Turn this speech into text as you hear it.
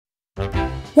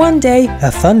One day,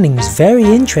 a Funling was very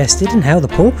interested in how the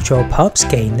Paw Patrol pups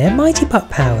gain their Mighty Pup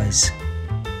powers.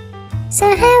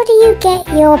 So how do you get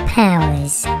your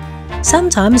powers?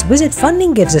 Sometimes Wizard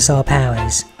Funling gives us our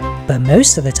powers, but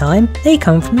most of the time they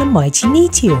come from the Mighty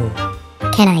Meteor.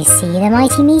 Can I see the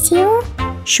Mighty Meteor?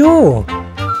 Sure.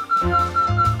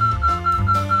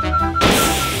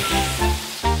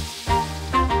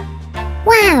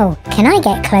 Wow, can I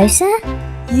get closer?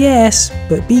 Yes,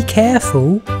 but be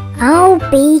careful. I'll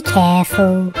be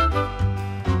careful.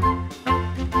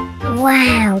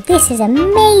 Wow, this is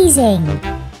amazing.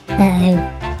 Uh-oh,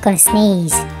 gotta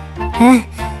sneeze.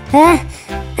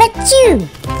 Achoo!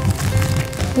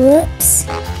 Whoops.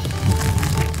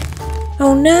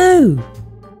 Oh no!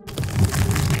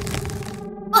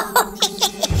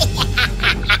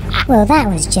 Well, that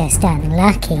was just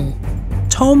unlucky.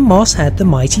 Tom Moss had the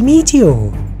Mighty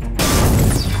Meteor.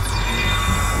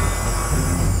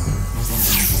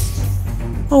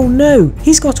 Oh no,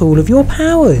 he's got all of your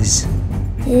powers.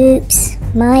 Oops,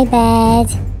 my bad.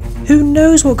 Who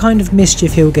knows what kind of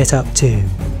mischief he'll get up to?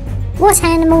 What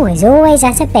animal is always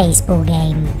at a baseball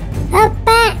game? A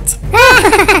bat!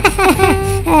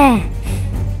 I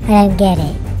don't get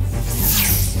it.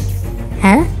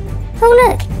 Huh? Oh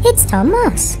look, it's Tom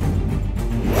Moss.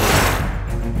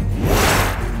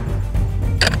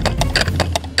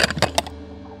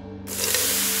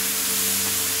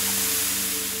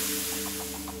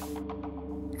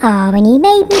 Oh, and he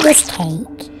made me this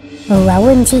cake. Oh, I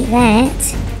wouldn't eat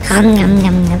that. Hum, yum,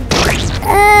 yum, yum.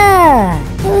 Oh,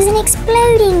 it was an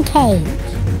exploding cake.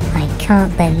 I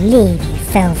can't believe you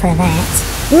fell for that.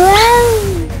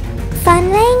 Whoa!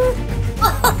 Funling?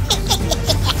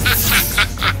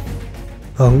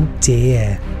 Oh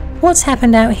dear. What's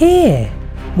happened out here?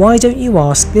 Why don't you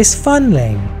ask this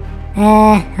Funling?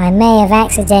 I may have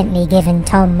accidentally given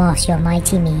Tom Moss your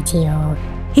Mighty Meteor.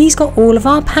 He's got all of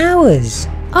our powers.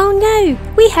 Oh no,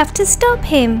 we have to stop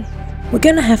him. We're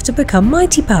gonna have to become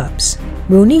Mighty Pups.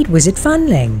 We'll need Wizard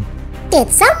Funling. Did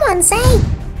someone say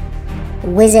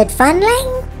Wizard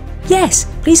Funling? Yes,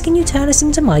 please can you turn us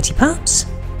into Mighty Pups?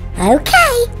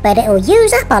 Okay, but it'll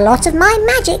use up a lot of my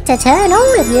magic to turn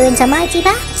all of you into Mighty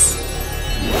Pups.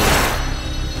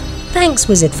 Thanks,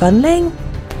 Wizard Funling.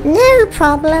 No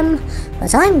problem,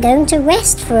 but I'm going to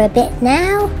rest for a bit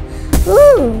now.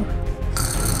 Ooh.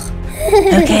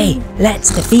 Okay, let's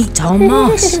defeat Tom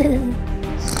Moss.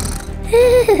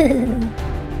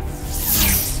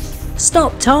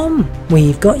 Stop, Tom.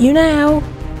 We've got you now.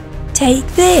 Take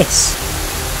this.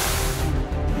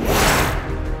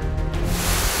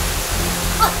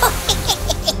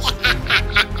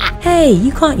 Hey,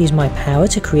 you can't use my power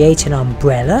to create an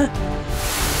umbrella.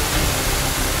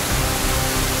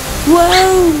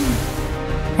 Whoa!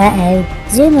 Uh-oh,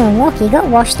 Zuma and Rocky got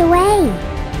washed away.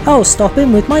 I'll stop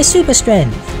him with my super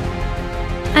strength.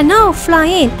 And I'll fly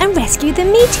in and rescue the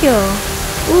meteor.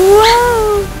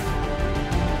 Whoa!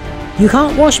 You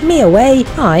can't wash me away.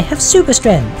 I have super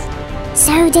strength.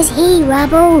 So does he,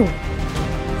 Rubble.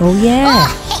 Oh yeah.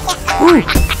 Ooh.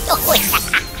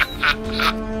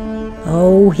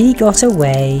 Oh, he got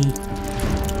away.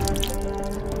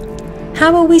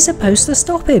 How are we supposed to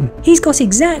stop him? He's got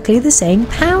exactly the same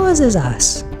powers as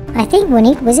us. I think we'll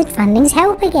need Wizard Funling's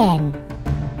help again.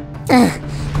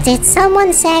 Did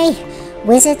someone say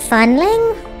Wizard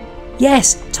Funling?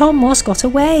 Yes, Tom Moss got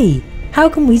away. How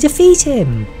can we defeat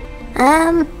him?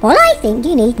 Well, I think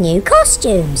you need new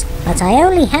costumes, but I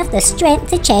only have the strength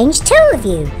to change 2 of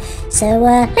you. So,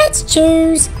 let's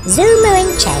choose Zuma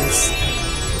and Chase.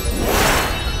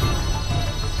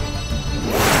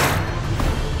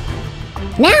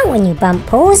 Now when you bump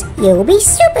Paws, you'll be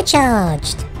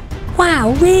supercharged.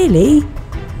 Wow, really?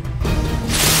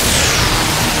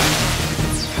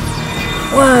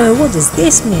 Whoa, what does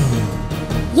this mean?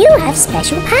 You have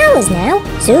special powers now.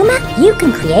 Zuma, you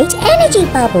can create energy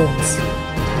bubbles.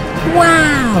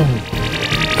 Wow!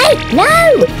 Hey,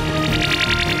 no!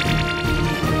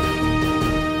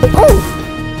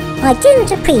 Oh, I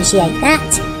didn't appreciate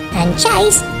that. And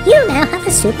Chase, you now have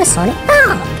a supersonic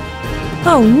bark.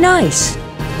 Oh, nice!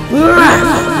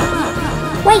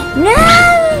 Wait, no!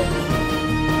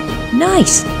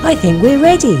 Nice! I think we're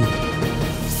ready.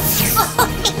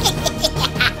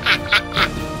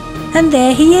 And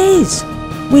there he is!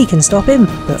 We can stop him,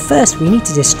 but first we need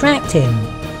to distract him.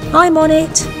 I'm on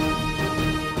it!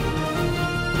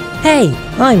 Hey,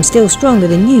 I'm still stronger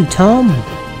than you, Tom.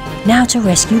 Now to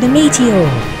rescue the meteor.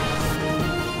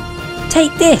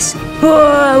 Take this!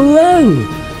 Whoa,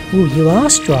 whoa! Ooh, you are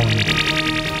strong.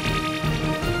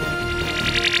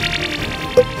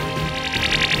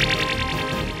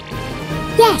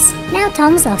 Yes, now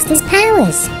Tom's lost his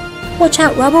powers. Watch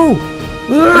out, Rubble!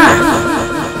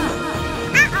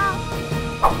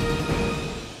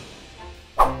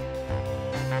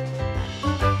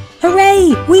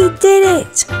 Hooray! We did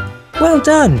it! Well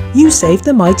done, you saved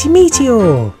the mighty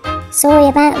meteor. Sorry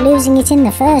about losing it in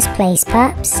the first place,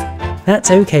 pups.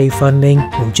 That's okay, Funling.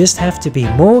 We'll just have to be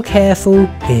more careful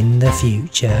in the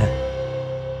future.